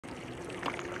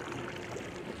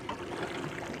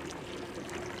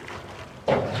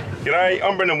G'day,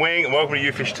 I'm Brendan Wing and welcome to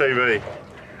YouFishTV.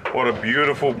 What a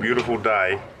beautiful, beautiful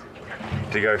day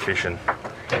to go fishing.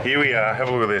 Here we are, have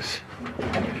a look at this.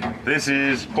 This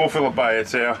is Port Phillip Bay.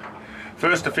 It's our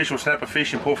first official snapper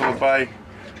fish in Port Phillip Bay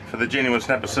for the genuine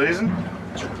snapper season.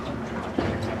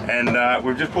 And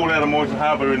we've just pulled out of Moyton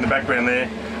Harbour in the background there.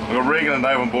 We've got Regan and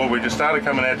Dave on board. We just started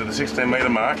coming out to the 16 metre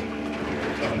mark.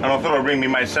 And I thought I'd ring me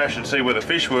mate Sash and see where the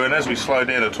fish were, and as we slowed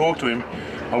down to talk to him,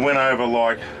 I went over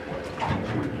like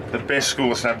the best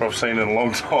school of snapper I've seen in a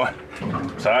long time.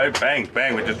 So bang,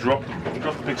 bang, we just dropped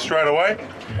the pig straight away.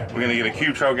 We're going to get a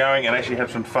cube trail going and actually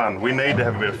have some fun. We need to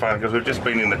have a bit of fun because we've just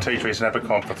been in the T3 snapper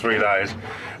comp for 3 days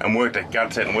and worked at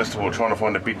guts out in Westerville trying to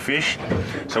find a big fish.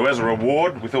 So as a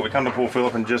reward, we thought we'd come to Port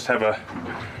Phillip and just have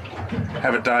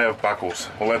a day of buckles.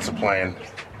 Well, that's the plan.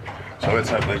 So let's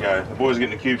hope they go. The boys are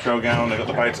getting the cube trail going, they've got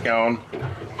the baits going.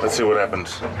 Let's see what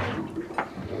happens.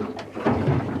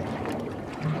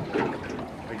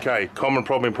 Okay, common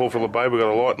problem in Port Phillip Bay, we've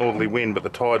got a light northerly wind, but the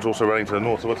tide's also running to the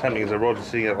north. So what's happening is the rods are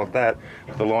sitting out like that,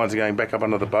 the lines are going back up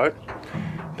under the boat.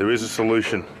 There is a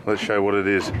solution. Let's show what it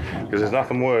is. Because there's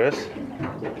nothing worse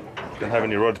than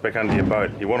having your rods back under your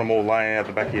boat. You want them all laying out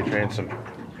the back of your transom.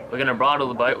 We're going to bridle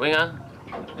the boat winger.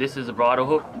 This is a bridle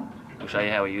hook. We'll show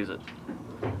you how we use it.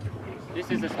 This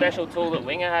is a special tool that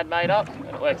Winger had made up, and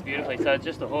it works beautifully. So it's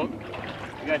just a hook.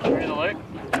 You go through the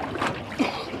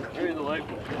loop,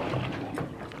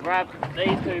 grab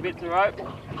these 2 bits of rope,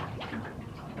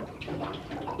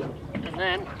 and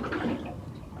then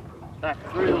back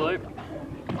through the loop.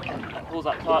 That pulls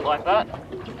up tight like that.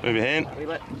 Move your hand.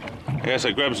 Okay, so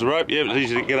it grabs the rope. Yep, it's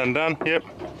easy to get undone. Yep.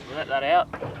 We let that out.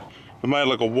 We made it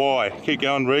like a Y. Keep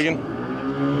going, Regan.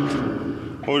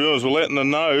 What we're doing is we're letting the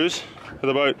nose of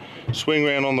the boat swing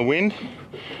round on the wind,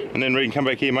 and then Regan, come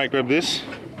back here, mate, grab this,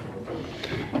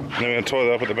 and then we're going to tie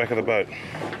that up at the back of the boat.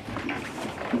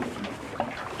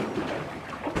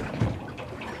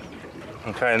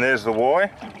 Okay, and there's the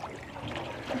Y.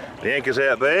 The anchor's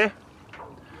out there,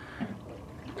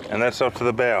 and that's up to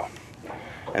the bow.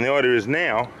 And the idea is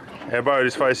now our boat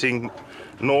is facing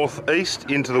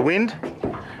northeast into the wind,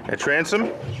 our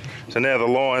transom, so now the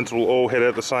lines will all head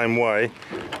out the same way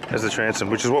as the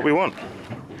transom, which is what we want.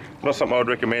 Not something I would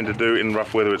recommend to do in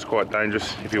rough weather. It's quite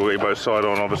dangerous if you're both side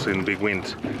on, obviously, in the big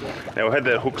winds. Now, we had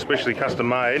that hook specially custom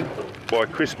made by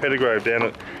Chris Pettigrove down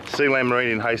at Sealand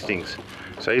Marine in Hastings.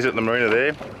 So he's at the marina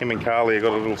there. Him and Carly have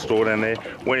got a little store down there.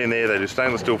 Went in there, they do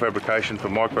stainless steel fabrication for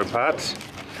micro parts,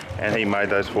 and he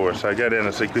made those for us. So go down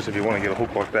and see Chris if you want to get a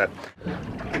hook like that.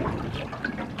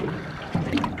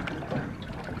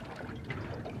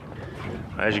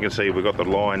 As you can see, we've got the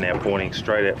line now pointing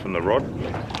straight out from the rod.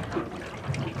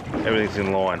 Everything's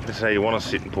in line. This is how you want to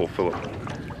sit in Port Phillip.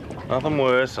 Nothing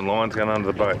worse than lines going under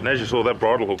the boat. And as you saw, that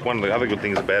bridle hook, one of the other good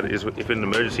things about it is if in an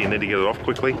emergency you need to get it off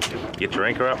quickly, get your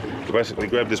anchor up, you basically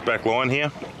grab this back line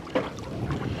here,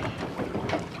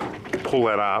 pull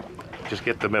that up, just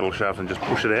get the metal shaft and just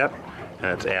push it out,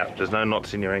 and it's out. There's no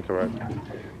knots in your anchor rope.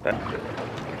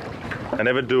 And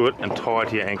never do it and tie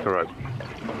to your anchor rope.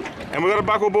 And we've got a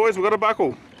buckle, boys, we've got a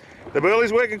buckle. The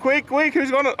burley's working quick,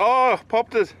 who's got it? Oh,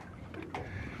 popped it.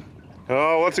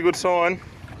 Oh, that's a good sign.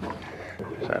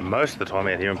 So most of the time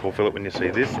out here in Port Phillip, when you see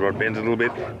this, the rod bends a little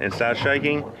bit and starts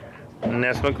shaking, and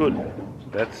that's not good.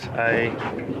 That's a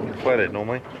flathead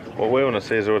normally. What we want to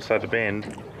see is the rod start to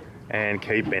bend and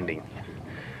keep bending.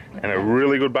 And a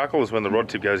really good buckle is when the rod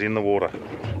tip goes in the water.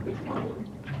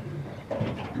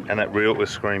 And that reel is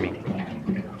screaming.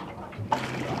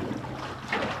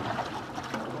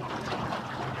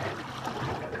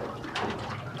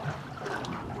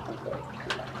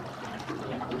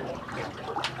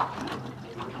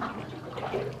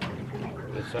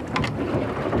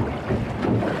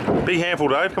 Big handful,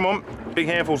 Dave, come on. Big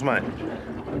handfuls, mate.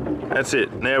 That's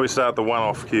it. Now we start the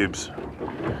one-off cubes.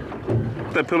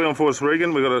 Put that pulley on for us,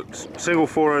 Regan. We've got a single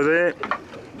 4-0 there.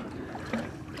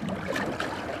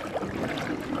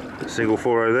 Single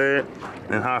 4-0 there.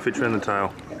 And half hitch around the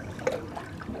tail.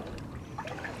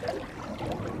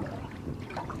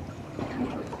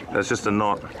 That's just a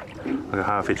knot. Like a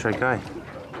half hitch, okay.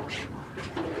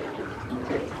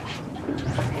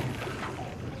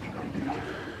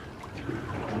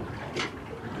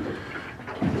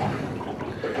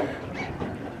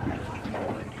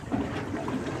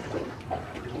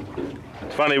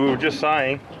 It's funny, we were just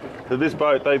saying that this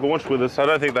boat they launched with us, I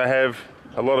don't think they have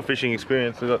a lot of fishing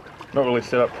experience. They're not really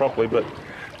set up properly, but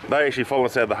they actually followed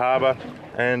us out of the harbour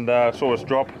and saw us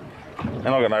drop, and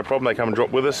I got no problem. They come and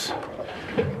drop with us.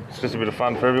 It's just a bit of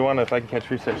fun for everyone. If they can catch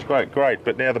fish, that's great.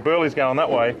 But now the burley's going that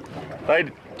way.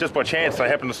 They just by chance they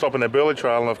happened to stop in their burley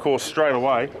trail, and of course straight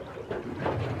away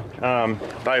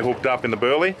They hooked up in the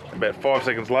burley. About 5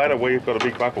 seconds later, we've got a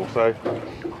big buckle. So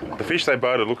the fish they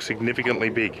boated look significantly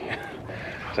big.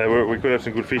 So we could have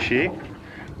some good fish here.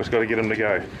 We've just got to get them to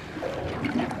go.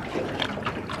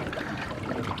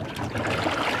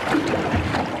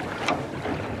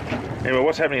 Anyway,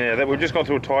 what's happening now? That we've just gone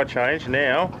through a tide change.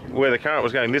 Now, where the current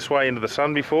was going this way into the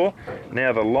sun before,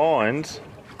 now the lines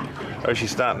are actually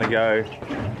starting to go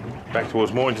back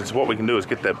towards moorings. And so what we can do is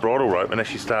get that bridle rope and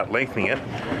actually start lengthening it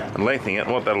and lengthening it.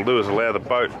 And what that'll do is allow the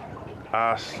boat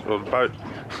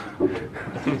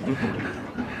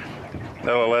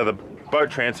that'll allow the boat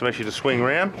transom actually to swing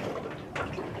around,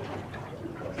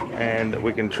 and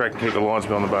we can track and keep the lines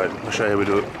behind the boat. I'll show you how we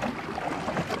do it.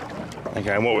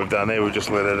 Okay, and what we've done there, we've just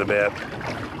let it about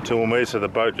 2 more metres so the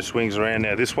boat just swings around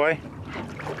now this way.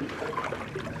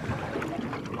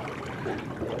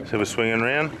 So we're swinging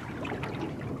around.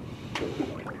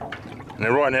 Now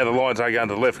right now the lines are going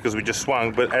to the left because we just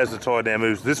swung, but as the tide now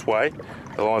moves this way,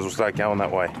 the lines will start going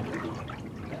that way.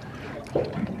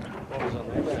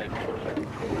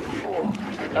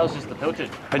 That was just the pilchard.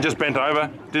 It just bent over,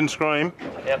 didn't scream.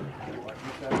 Yep.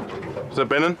 Is that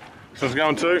bending? So it's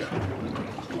going too.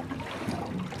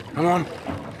 Come on.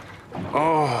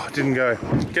 Oh, it didn't go.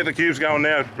 Get the cubes going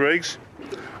now, Griggs.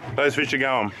 Those fish are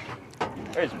going.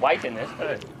 There's weight in this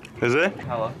too. Is there?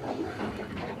 Colour.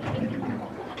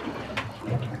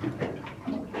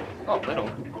 Not little.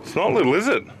 It's not little, is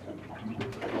it?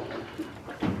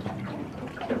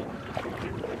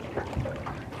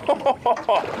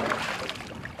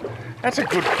 That's a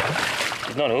good...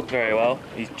 He's not hooked very well.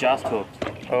 He's just hooked.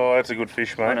 Oh, that's a good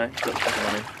fish, mate. I know. Got something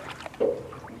on him.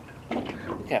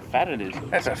 Look how fat it is.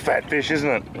 That's a fat fish, isn't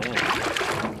it? Yeah.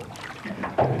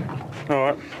 All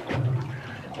right.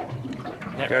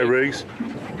 Go, Riggs.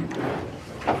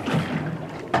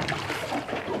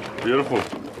 Beautiful.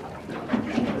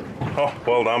 Oh,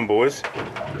 well done, boys.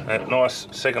 That nice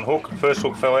second hook. First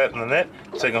hook fell out in the net,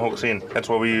 second hook's in. That's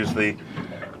why we use the...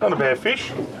 Not a bad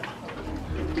fish.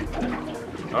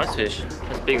 Nice fish.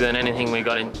 That's bigger than anything we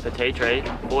got in the tea tree.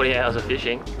 40 hours of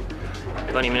fishing.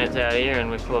 20 minutes out here and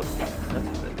we've caught...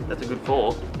 That's a good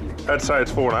 4. I'd say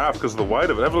it's 4.5 because of the weight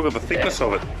of it. Have a look at the thickness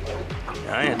of it.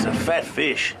 Hey, it's a fat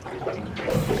fish.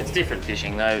 It's different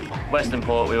fishing though. Western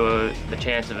Port, we were the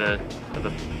chance of a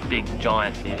big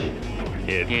giant fish.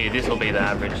 Yeah. Here, this will be the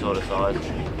average sort of size.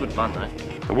 Good fun though.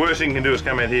 The worst thing you can do is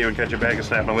come out here and catch a bag of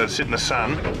snapper and let it sit in the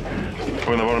sun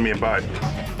or in the bottom of your boat.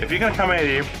 If you're going to come out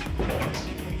here,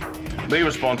 be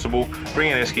responsible,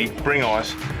 bring an esky, bring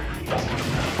ice,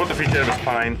 put the fish out of its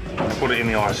pain and put it in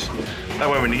the ice. That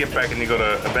way when you get back and you've got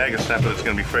a bag of snapper that's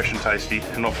going to be fresh and tasty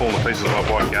and not falling to pieces like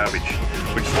white garbage,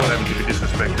 which is what happens if you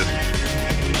disrespect it.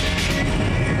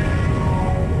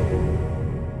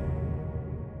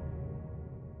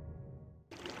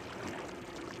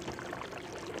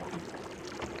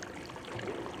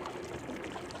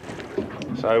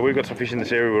 So we've got some fish in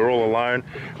this area, we're all alone.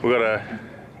 We've got a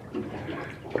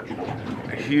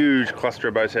huge cluster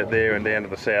of boats out there and down to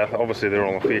the south. Obviously they're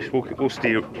all on fish. We'll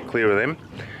steer clear of them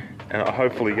and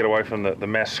hopefully get away from the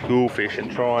mass school fish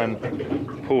and try and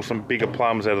pull some bigger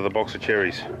plums out of the box of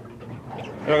cherries. You're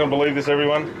not going to believe this,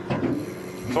 everyone.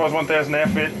 Size 1000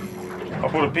 outfit. I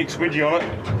put a big squidgy on it.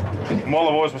 And while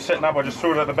the boys were setting up, I just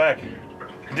threw it at the back.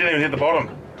 It didn't even hit the bottom.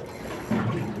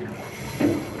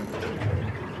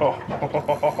 Oh.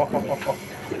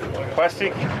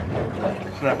 Plastic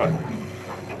snapper.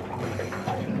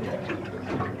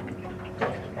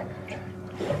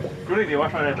 Good idea,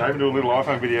 iPhone out, Dave, do a little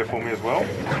iPhone video for me as well.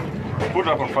 Put it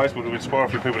up on Facebook, it'll inspire a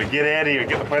few people to get out here and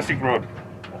get the plastic rod.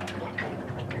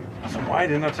 That's some weight,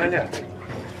 didn't I tell you?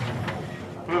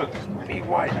 Look, it's big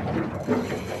weight.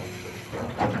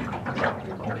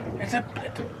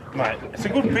 Mate, it's a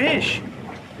good fish.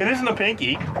 It isn't a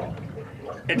pinky,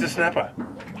 it's a snapper.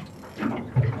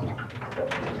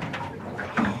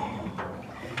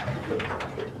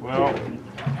 Well,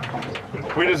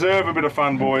 we deserve a bit of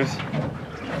fun, boys.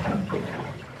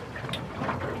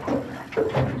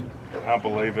 Can't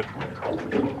believe it.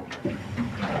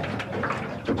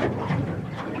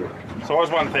 Size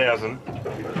 1000.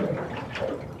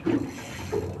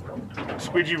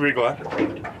 Squidgy wriggler.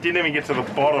 Didn't even get to the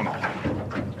bottom.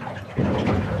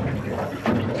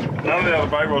 None of the other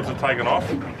bait rods have taken off.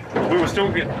 We were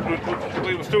still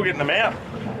getting them out.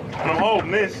 And I'm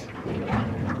holding this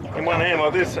in one hand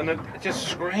like this and it just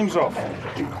screams off.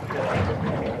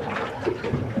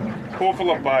 Port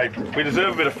Phillip Bay, we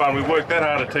deserve a bit of fun. We worked that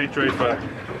hard at tea tree for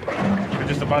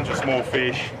just a bunch of small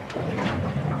fish.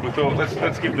 We thought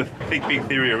let's give the Think Big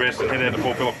theory a rest and head out to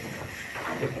Port Phillip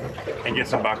and get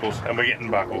some buckles, and we're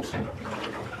getting buckles.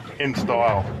 In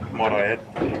style, might I add.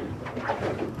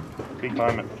 Big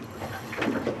moment.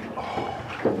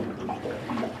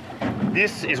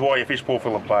 This is why you fish Port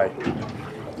Phillip Bay.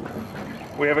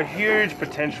 We have a huge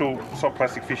potential soft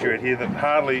plastic fishery out here that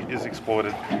hardly is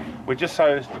exploited. We're just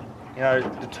so, you know,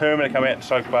 determined to come out and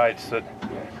soak baits that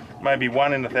maybe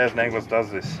 1 in 1,000 anglers does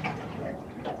this.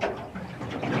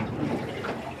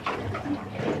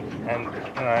 And,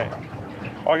 you know,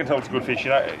 I can tell it's a good fish.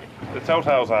 You know, the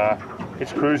telltales are,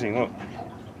 it's cruising, look.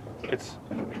 It's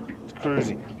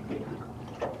cruising.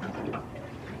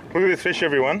 Look at this fish,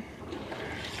 everyone.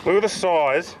 Look at the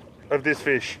size of this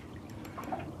fish.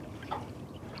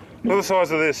 Look at the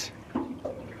size of this.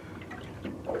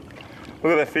 Look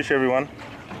at that fish, everyone.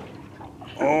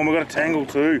 Oh, and we've got a tangle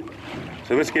too.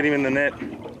 So let's get him in the net.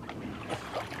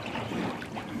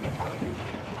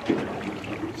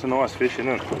 It's a nice fish, isn't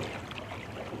it?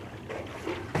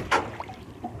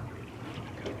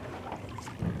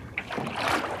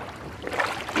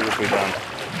 Beautifully done.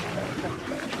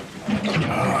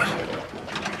 Alright.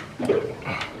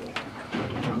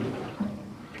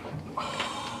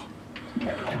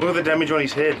 Look at the damage on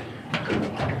his head.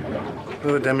 Look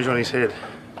at the damage on his head.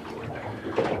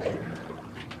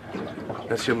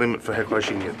 That's your limit for how close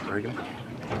you can get, I reckon.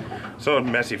 It's not a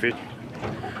massive fish,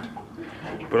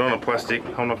 but on a plastic,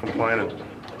 I'm not complaining.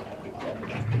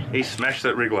 He smashed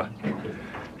that wriggler.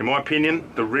 In my opinion,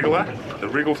 the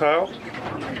wriggle tail,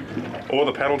 or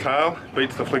the paddle tail,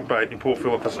 beats the flick bait in Port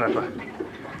Phillip for snapper.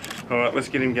 Alright, let's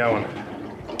get him going.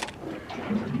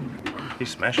 He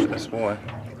smashed it, that's why.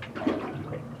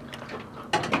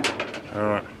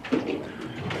 Alright.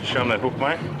 Show him that hook,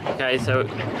 mate. Okay, so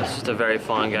it's just a very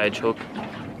fine gauge hook.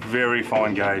 Very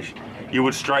fine gauge. You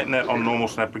would straighten that on normal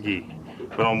snapper gear,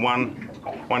 but on one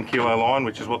kilo line,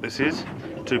 which is what this is,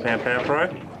 2 pound Power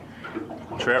Pro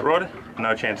trout rod,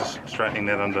 no chance of straightening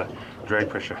that under drag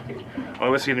pressure.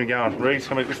 Alright, let's get him going. Reese,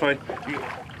 come this way.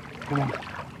 Come on.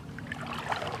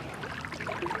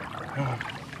 Come on.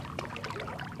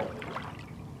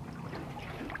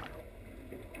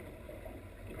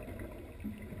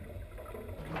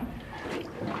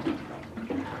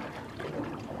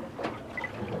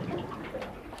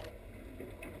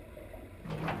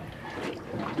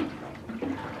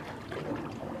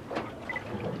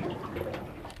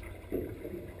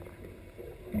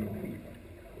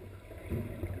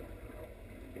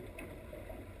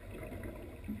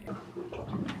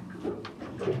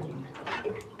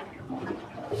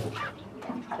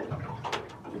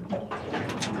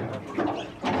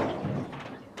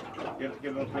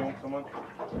 Get it on film, someone.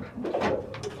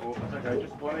 Oh, okay,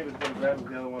 just one of them's going to grab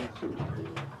the other ones.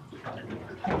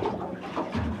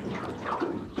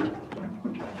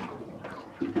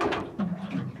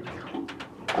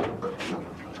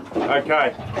 Okay.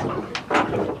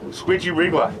 Squidgy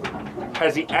wriggler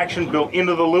has the action built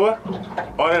into the lure.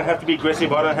 I don't have to be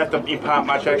aggressive, I don't have to impart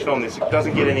much action on this. It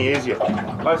doesn't get any easier.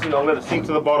 Basically, I'll let it sink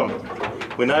to the bottom.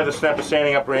 We know the snapper's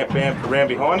standing up around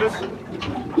behind us. As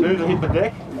soon as I hit the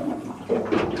deck,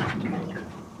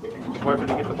 just wait for it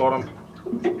to hit the bottom.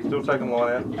 Still taking the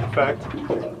line out. In fact, I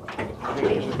think the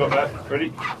fish has got that. Ready?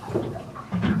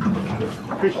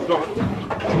 Fish has got it.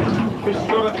 Fish has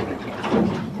got it.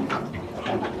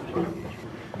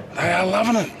 They are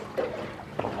loving it.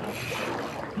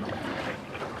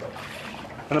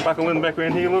 And the buckle in the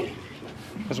background here, look,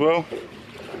 as well.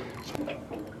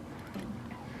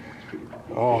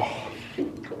 Oh,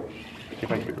 keep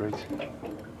making it reeds.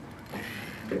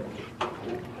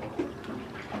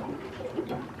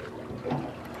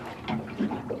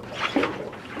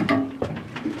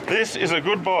 This is a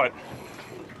good bite.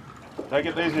 Don't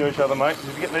get these near each other, mate.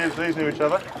 If you get these near each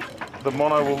other, the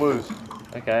mono will lose.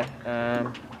 Okay.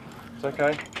 It's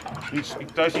okay. You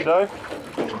dosey-do.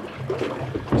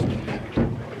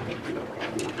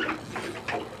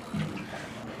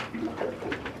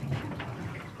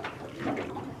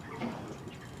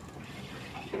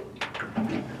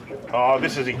 Oh,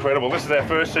 this is incredible. This is our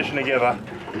first session together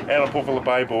out on Port Phillip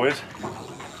Bay, boys.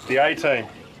 The A team.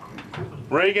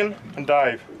 Regan and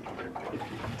Dave.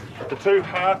 The two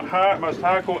most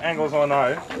hardcore anglers I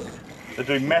know that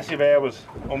do massive hours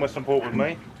on Western Port with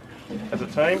me as a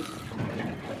team.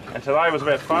 And today was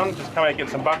about fun, just come out and get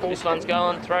some buckles. This one's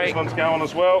going, 3. This one's going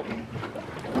as well.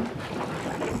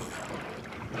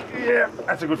 Yeah,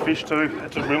 that's a good fish too.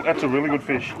 That's a really good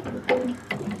fish.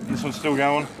 This one's still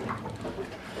going.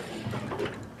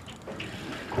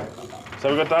 So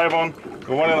we've got Dave on, we've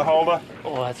got one in the holder.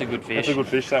 Oh, that's a good fish. That's a good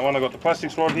fish, that one. I've got the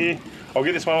plastics rod here. I'll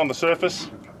get this one on the surface.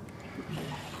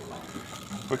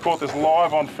 We caught this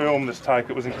live on film, this take.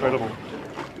 It was incredible.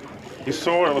 You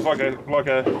saw it, it was like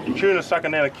a tuna sucking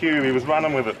down a cube. He was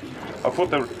running with it. I put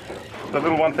the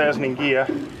little 1000 in gear,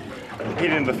 and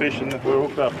hit into the fish and we're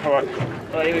hooked up. All right.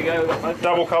 Oh, here we go. We've got both.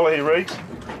 Double colour here, Reeds.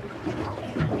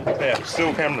 Yeah,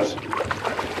 still cameras.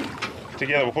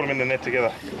 Together, we'll put them in the net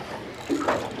together.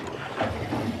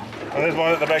 And there's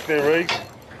one at the back there, Reeds.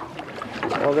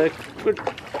 Oh, they're good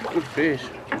fish.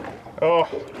 Oh,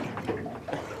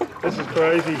 this is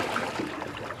crazy.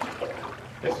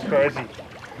 This is crazy.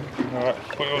 All right,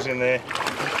 put yours in there.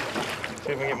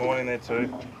 See if we can get more in there too.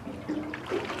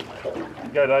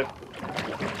 Go, Dave.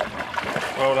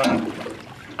 Well done.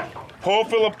 Port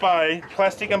Phillip Bay,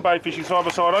 plastic and bait fishing side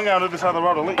by side. I'm going to this other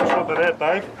rod. I'll let you sort that out,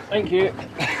 Dave. Thank you.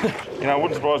 You know, it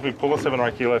wouldn't surprise me to pull a 7 or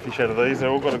 8 kilo fish out of these.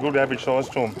 They've all got a good average size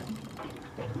to them.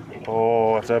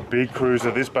 Oh, it's a big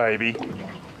cruiser, this baby.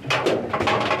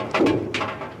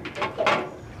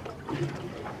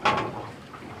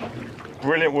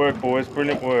 Brilliant work, boys,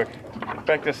 brilliant work.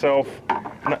 Back yourself.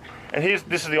 No, and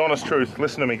this is the honest truth.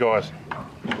 Listen to me, guys.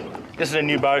 This is a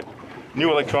new boat, new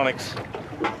electronics.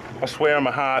 I swear on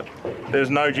my heart,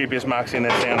 there's no GPS marks in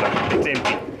that sounder. It's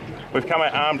empty. We've come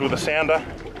out armed with a sounder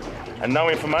and no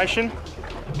information.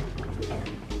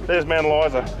 There's Mount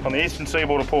Eliza on the eastern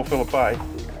seaboard of Port Phillip Bay.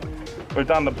 We've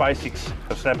done the basics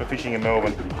of snapper fishing in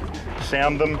Melbourne.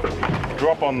 Sound them,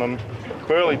 drop on them,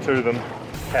 burley to them,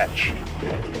 catch.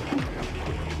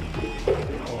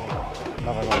 Oh,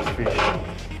 another nice fish.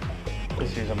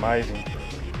 This is amazing.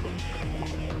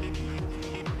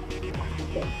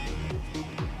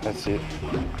 That's it.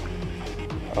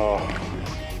 Oh,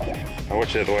 now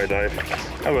watch that way, Dave.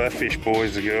 How about that fish,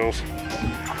 boys and girls?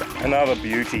 Another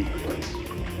beauty.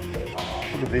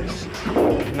 Look at this.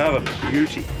 Another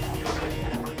beauty.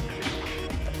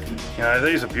 You know,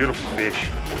 these are beautiful fish.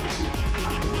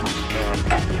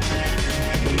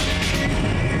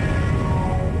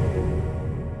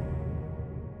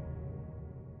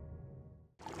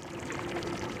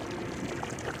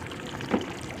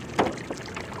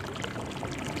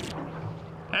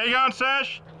 How you going,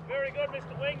 Sash? Very good,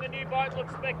 Mr. Wing. The new boat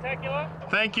looks spectacular.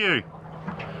 Thank you.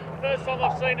 First time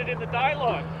I've seen it in the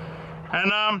daylight.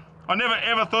 And I never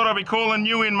ever thought I'd be calling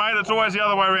you in, mate. It's always the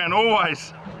other way around,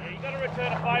 always. Yeah, you've got to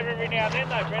return a favour every now and then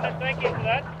though, Brendan. Thank you for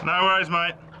that. No worries,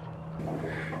 mate.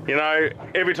 You know,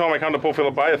 every time I come to Port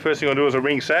Phillip Bay, the first thing I do is I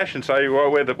ring Sash and say,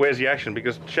 well, where's the action?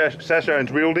 Because Sash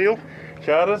owns Real Deal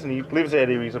Charters and he lives out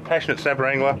here. He's a passionate snapper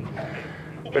angler.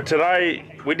 But today,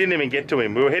 we didn't even get to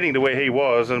him. We were heading to where he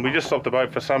was and we just stopped the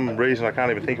boat for some reason. I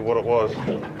can't even think of what it was.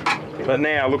 But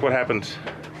now, look what happens.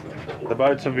 The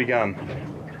boats have begun.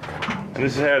 And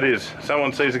this is how it is.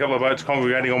 Someone sees a couple of boats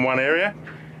congregating on one area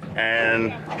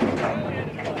and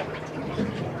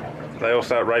they all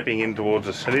start raping in towards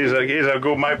us. And here's our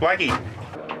good mate Blackie.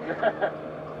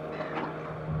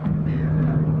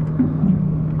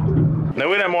 Now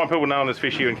we don't mind people knowing there's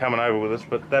fish here and coming over with us,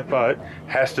 but that boat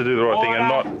has to do the right thing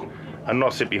and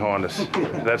not sit behind us.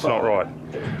 That's not right.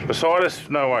 Beside us,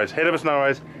 no ways. Head of us, no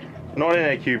ways. Not in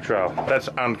our cube trail. That's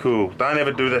uncool. Don't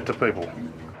ever do that to people.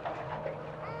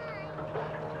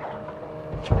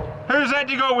 Who's that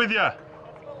you got with you?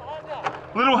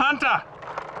 Little Hunter.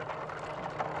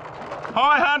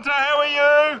 Hi Hunter, how are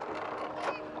you?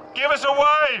 Give us a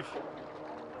wave.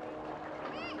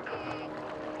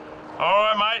 All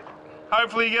right, mate.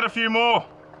 Hopefully you get a few more.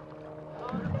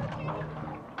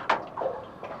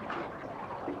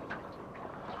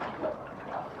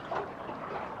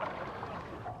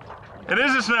 It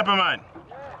is a snapper, mate.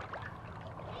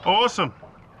 Awesome.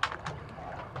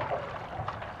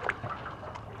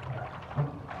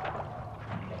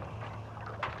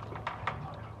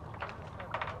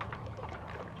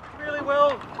 Really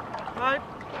well, mate.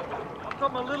 I've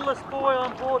got my littlest boy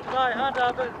on board today,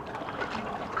 Hunter, but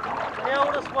the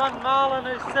eldest one, Marlon,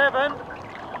 who's 7,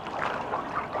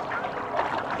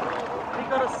 he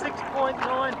got a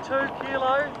 6.92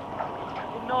 kilo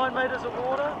in 9 metres of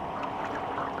water.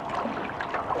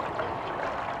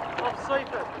 Off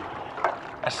Seaford.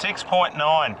 A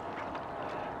 6.9.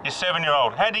 Your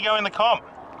 7-year-old. How'd you go in the comp?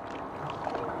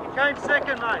 He came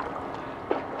second, mate.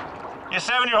 Your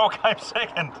 7-year-old came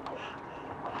second.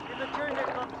 In the junior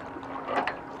comp.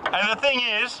 And the thing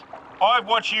is, I've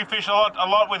watched you fish a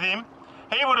lot with him.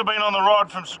 He would have been on the rod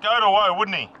from go to woe,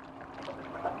 wouldn't he?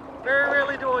 Very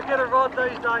rarely do I get a rod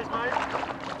these days, mate.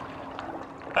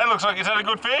 That looks like, is that a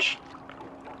good fish?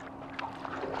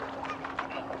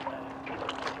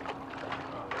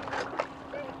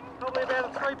 Probably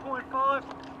about a 3.5.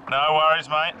 No worries,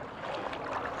 mate.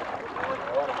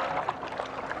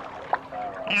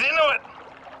 He's into it.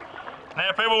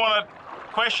 Now people want to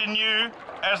question you,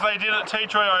 as they did at Tea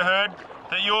Tree, I heard,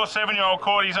 that your 7-year-old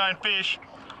caught his own fish.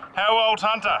 How old's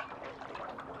Hunter?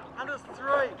 Hunter's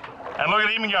 3. And look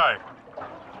at him go.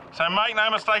 So make no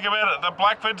mistake about it, the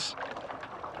Blackfords,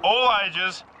 all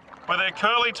ages, with their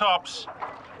curly tops,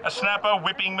 are snapper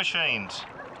whipping machines.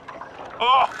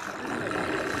 Oh!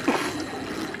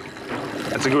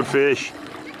 That's a good fish.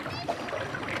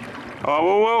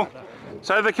 Oh, well.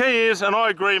 So the key is, and I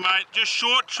agree, mate, just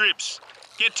short trips.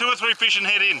 Get 2 or 3 fish and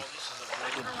head in.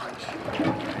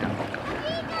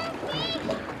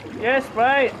 Yes,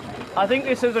 mate. I think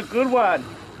this is a good one.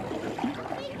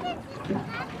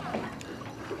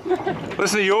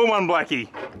 Listen to your one, Blackie.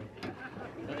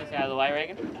 Is this out of the way,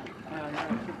 Regan? No, it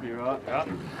should be right. Right.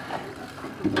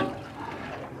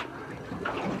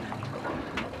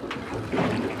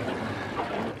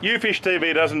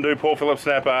 YouFishTV doesn't do Port Phillip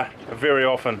snapper very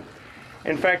often.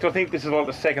 In fact, I think this is like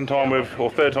the second time or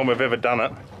third time we've ever done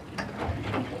it.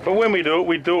 But when we do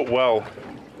it well.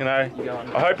 You know,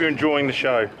 I hope you're enjoying the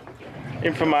show.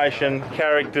 Information,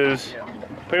 characters,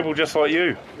 people just like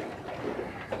you.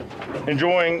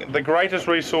 Enjoying the greatest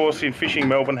resource in fishing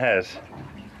Melbourne has.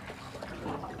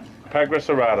 Pagra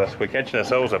serratus. We're catching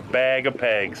ourselves a bag of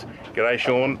pags. G'day,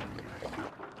 Sean.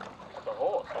 The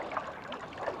horse.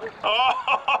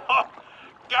 Oh,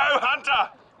 go Hunter!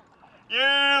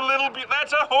 You little bit,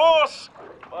 that's a horse!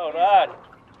 Well done.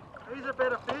 He's a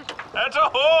better fish. That's a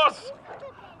horse!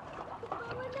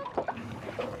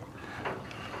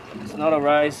 It's not a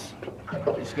race.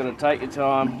 You just got to take your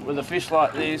time. With a fish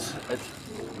like this, it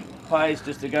pays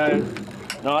just to go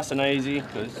nice and easy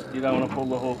because you don't want to pull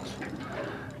the hooks.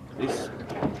 This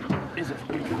is a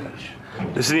big fish.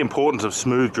 This is the importance of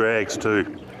smooth drags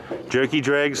too. Jerky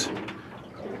drags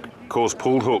cause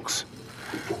pulled hooks.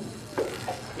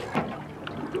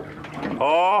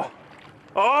 Oh!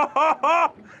 Oh! Oh!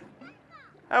 Oh!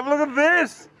 Have a look at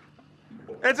this!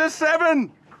 It's a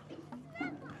 7!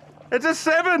 It's a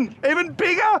 7! Even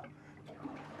bigger!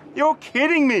 You're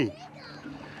kidding me!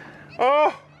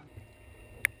 Oh!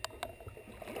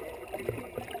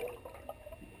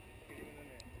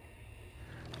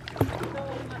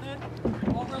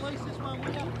 I'll release this one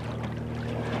with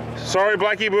you. Sorry,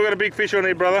 Blackie, we've got a big fish on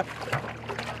here, brother.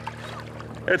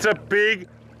 It's a big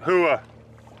hua.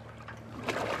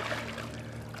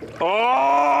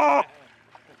 Oh!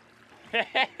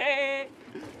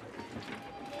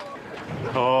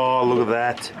 Oh, look at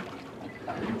that.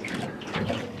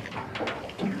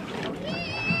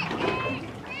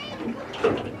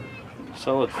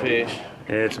 Solid fish.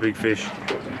 Yeah, it's a big fish.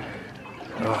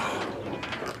 Oh.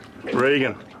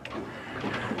 Regan.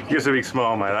 Give us a big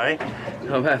smile, mate, eh?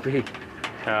 I'm happy.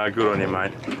 Good on you,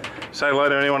 mate. Say hello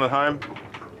to anyone at home.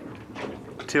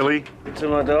 Tilly. To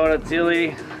my daughter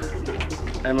Tilly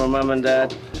and my mum and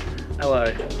dad. Hello.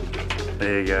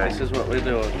 There you go. This is what we're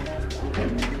doing.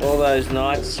 All those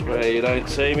nights where you don't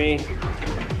see me,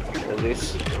 and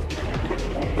this.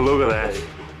 Look at that.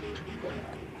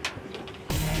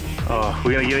 Oh,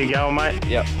 we're gonna get it going, mate?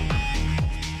 Yep.